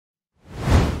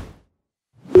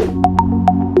In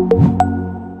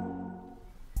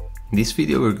this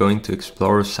video we're going to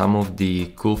explore some of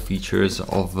the cool features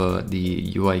of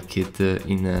the UI kit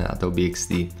in Adobe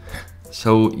XD.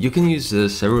 So you can use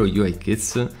several UI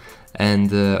kits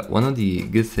and one of the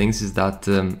good things is that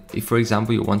if for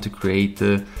example you want to create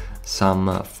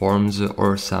some forms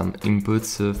or some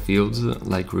inputs fields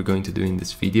like we're going to do in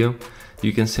this video,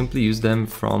 you can simply use them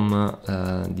from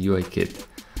the UI kit.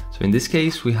 So in this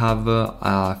case we have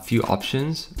a few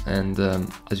options, and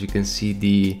as you can see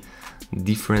the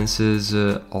differences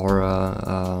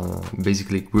are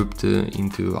basically grouped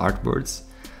into artboards.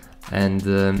 And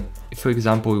if for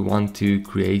example we want to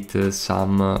create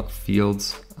some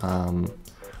fields,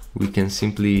 we can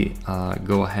simply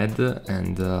go ahead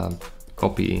and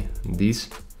copy this,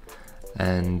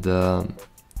 and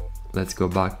let's go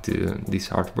back to this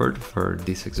artboard for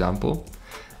this example,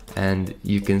 and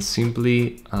you can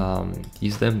simply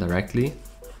use them directly.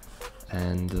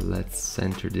 And let's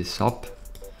center this up.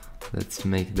 Let's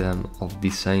make them of the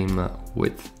same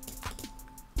width,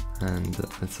 and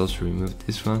let's also remove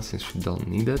this one since we don't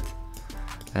need it.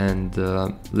 And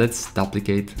let's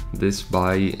duplicate this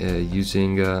by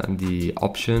using the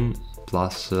option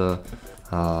plus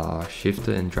shift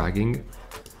and dragging,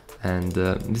 and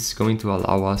this is going to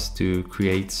allow us to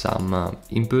create some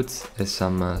inputs as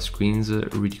some screens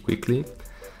really quickly.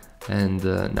 And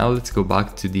now let's go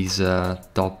back to these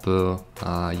top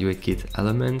UI kit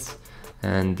elements,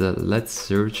 and let's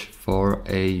search for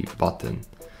a button.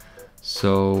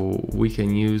 So we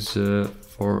can use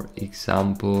for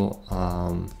example,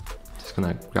 just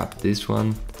gonna grab this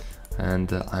one,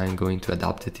 and I'm going to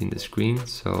adapt it in the screen.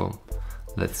 So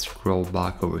let's scroll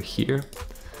back over here,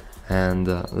 and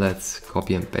let's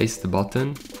copy and paste the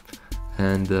button,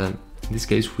 and in this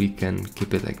case we can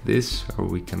keep it like this, or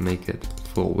we can make it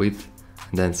full width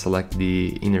and then select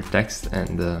the inner text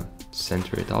and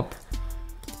center it up.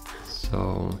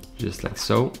 So just like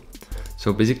so.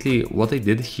 So basically what I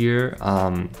did here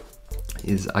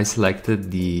is I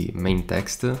selected the main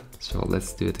text. So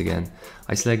let's do it again.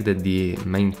 I selected the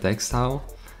main text tile,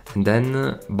 and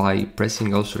then by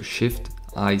pressing also shift,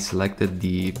 I selected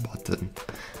the button.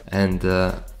 And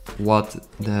what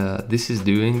this is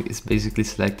doing is basically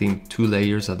selecting two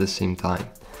layers at the same time.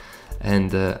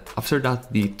 And after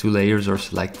that the two layers are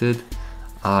selected,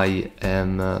 I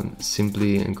am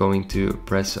simply going to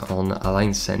press on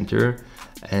align center,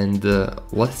 and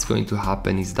what's going to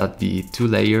happen is that the two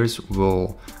layers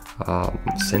will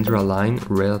center align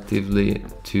relatively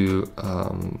to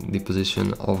the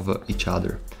position of each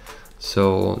other.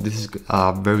 So this is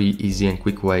a very easy and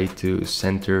quick way to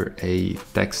center a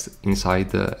text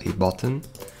inside a button.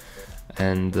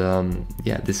 And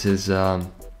yeah, this is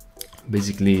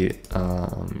basically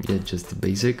yeah, just the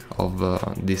basic of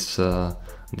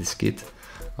this kit.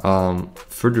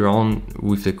 Further on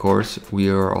with the course, we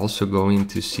are also going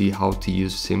to see how to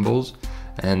use symbols,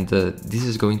 and this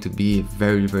is going to be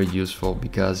very useful,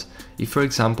 because if for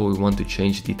example we want to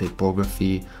change the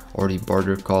typography or the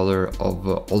border color of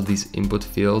all these input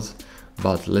fields,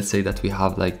 but let's say that we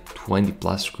have like 20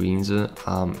 plus screens,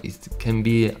 it can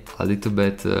be a little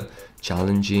bit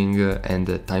challenging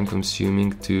and time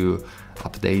consuming to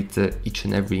update each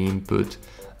and every input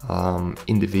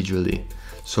individually.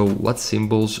 So what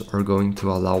symbols are going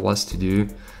to allow us to do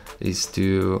is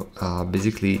to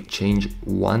basically change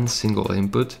one single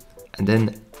input, and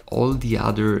then all the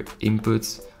other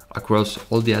inputs across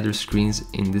all the other screens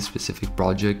in this specific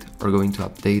project are going to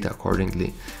update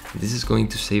accordingly. This is going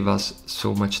to save us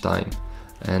so much time.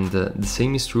 And the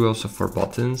same is true also for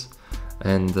buttons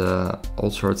and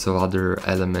all sorts of other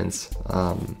elements.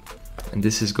 And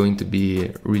this is going to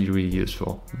be really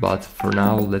useful. But for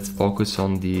now, let's focus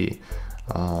on the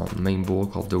main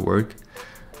bulk of the work.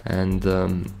 And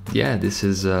yeah, this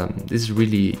is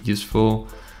really useful,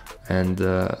 and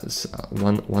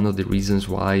one of the reasons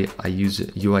why I use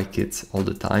UI kits all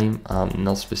the time.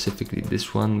 Not specifically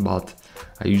this one, but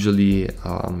I usually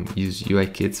use UI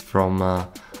kits from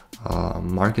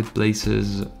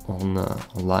marketplaces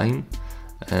online,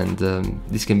 and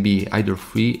this can be either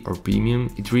free or premium.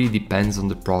 It really depends on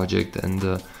the project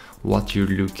and what you're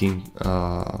looking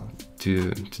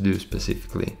to do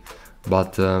specifically.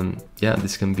 But yeah,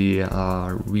 this can be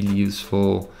a really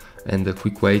useful and a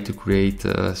quick way to create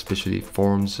especially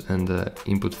forms and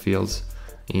input fields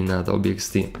in Adobe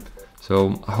XD.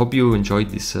 So I hope you enjoyed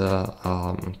this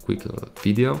quick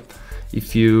video.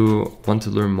 If you want to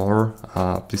learn more,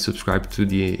 please subscribe to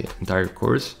the entire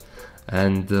course,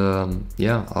 and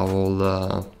yeah, I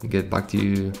will get back to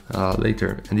you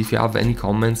later. And if you have any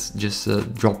comments, just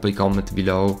drop a comment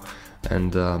below,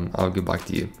 and I'll get back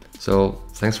to you. So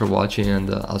thanks for watching, and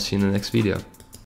I'll see you in the next video.